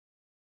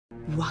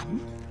1,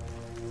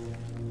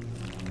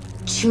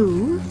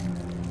 2,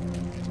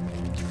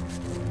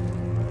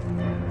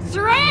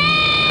 3!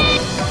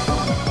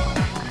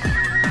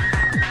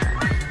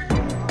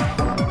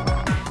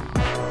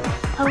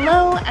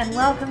 Hello and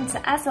welcome to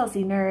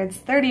SLC Nerds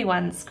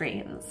 31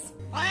 Screams.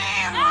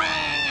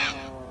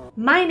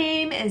 My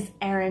name is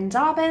Erin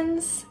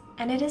Dobbins,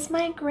 and it is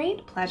my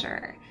great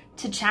pleasure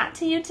to chat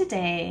to you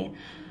today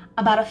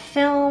about a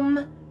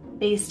film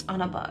based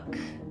on a book,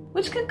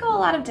 which could go a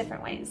lot of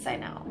different ways, I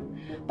know.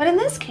 But in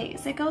this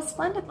case, it goes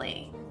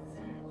splendidly.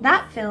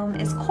 That film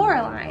is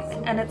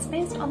Coraline, and it's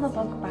based on the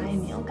book by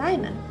Neil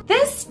Gaiman.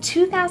 This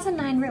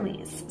 2009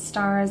 release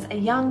stars a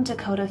young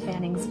Dakota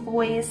Fanning's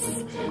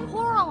voice,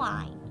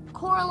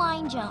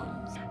 Coraline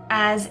Jones,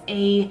 as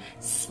a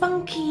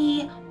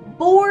spunky,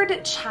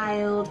 bored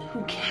child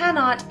who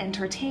cannot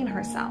entertain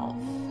herself.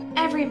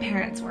 Every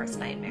parent's worst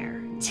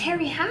nightmare.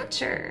 Terry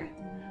Hatcher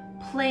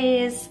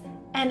plays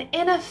an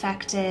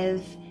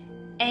ineffective,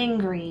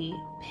 angry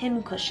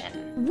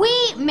pincushion.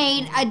 We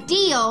made a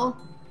deal.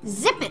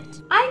 Zip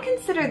it! I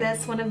consider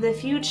this one of the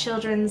few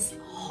children's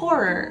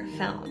horror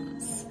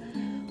films,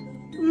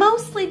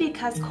 mostly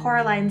because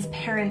Coraline's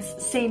parents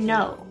say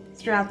no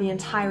throughout the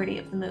entirety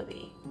of the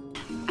movie.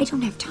 I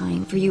don't have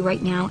time for you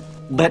right now.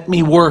 Let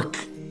me work.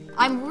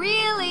 I'm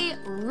really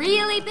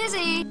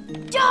busy.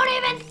 Don't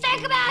even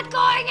think about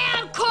going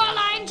out,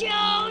 Coraline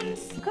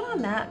Jones! Good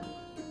on them.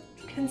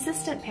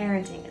 Consistent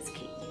parenting is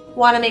key.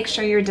 Want to make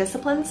sure your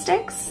discipline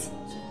sticks?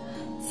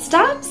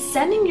 Stop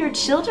sending your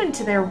children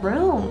to their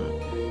room.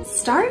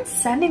 Start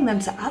sending them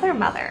to Other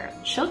Mother.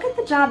 She'll get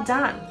the job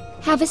done.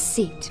 Have a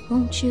seat,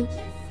 won't you?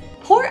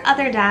 Poor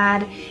Other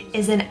Dad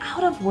is an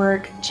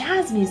out-of-work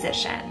jazz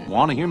musician.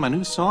 Want to hear my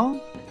new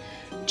song?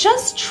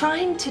 Just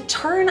trying to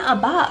turn a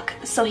buck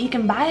so he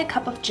can buy a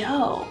cup of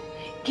joe.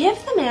 Give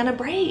the man a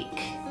break.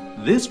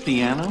 This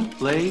piano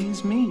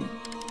plays me.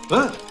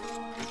 But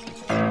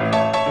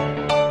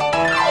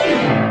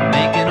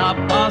making up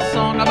a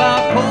song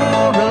about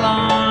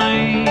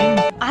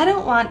Coraline. I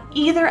don't want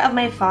either of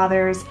my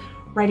fathers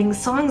writing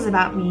songs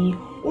about me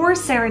or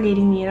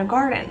serenading me in a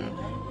garden.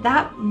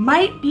 That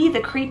might be the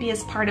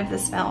creepiest part of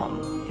this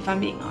film, if I'm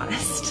being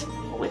honest,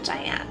 which I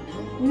am.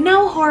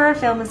 No horror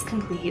film is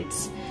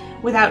complete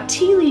without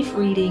tea leaf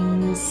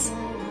readings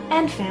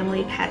and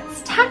family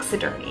pets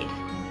taxidermied.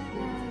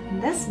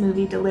 And this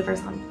movie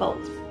delivers on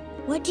both.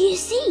 What do you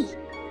see?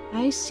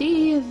 I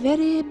see a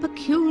very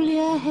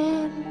peculiar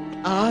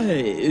hand.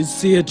 I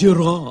see a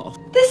giraffe.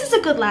 This is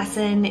a good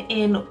lesson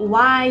in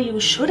why you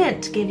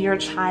shouldn't give your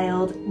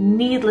child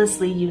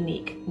needlessly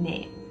unique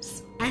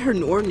names. I heard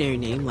an ordinary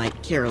name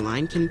like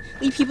Caroline can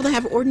lead people to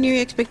have ordinary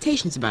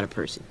expectations about a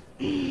person.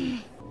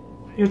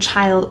 Your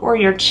child or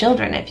your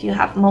children if you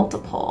have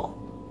multiple.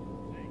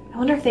 I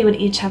wonder if they would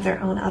each have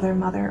their own Other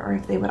Mother or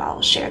if they would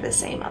all share the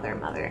same Other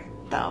Mother,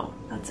 though.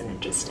 That's an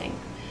interesting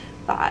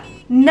thought.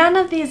 None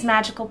of these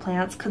magical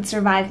plants could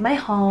survive my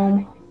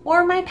home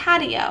or my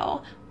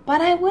patio,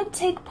 but I would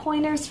take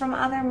pointers from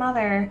Other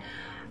Mother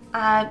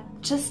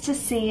just to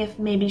see if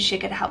maybe she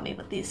could help me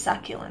with these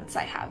succulents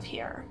I have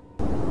here.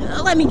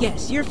 Let me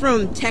guess, you're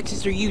from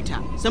Texas or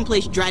Utah,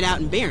 someplace dried out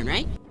and barren,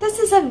 right? This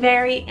is a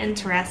very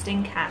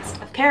interesting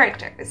cast of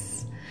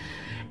characters,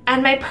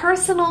 and my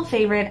personal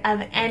favorite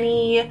of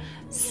any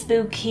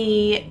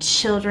spooky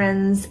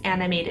children's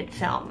animated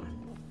film.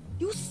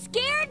 You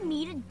scared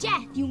me to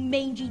death, you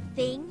mangy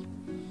thing.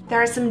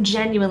 There are some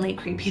genuinely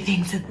creepy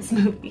things in this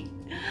movie.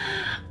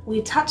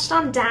 We touched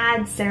on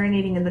Dad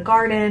serenading in the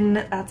garden.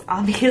 That's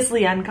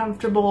obviously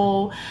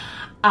uncomfortable.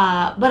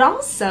 But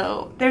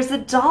also, there's a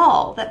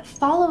doll that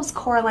follows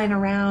Coraline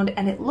around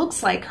and it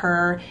looks like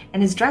her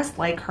and is dressed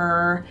like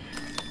her.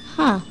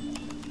 Huh.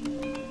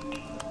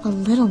 A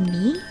little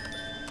me?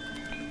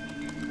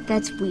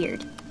 That's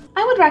weird.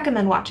 I would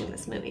recommend watching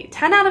this movie.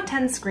 10 out of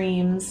 10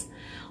 screams.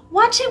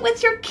 Watch it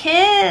with your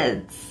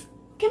kids.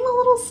 Give them a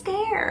little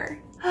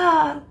scare.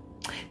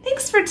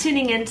 Thanks for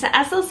tuning in to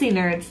SLC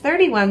Nerds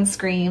 31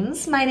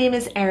 Screams. My name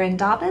is Erin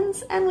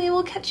Dobbins, and we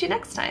will catch you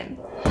next time.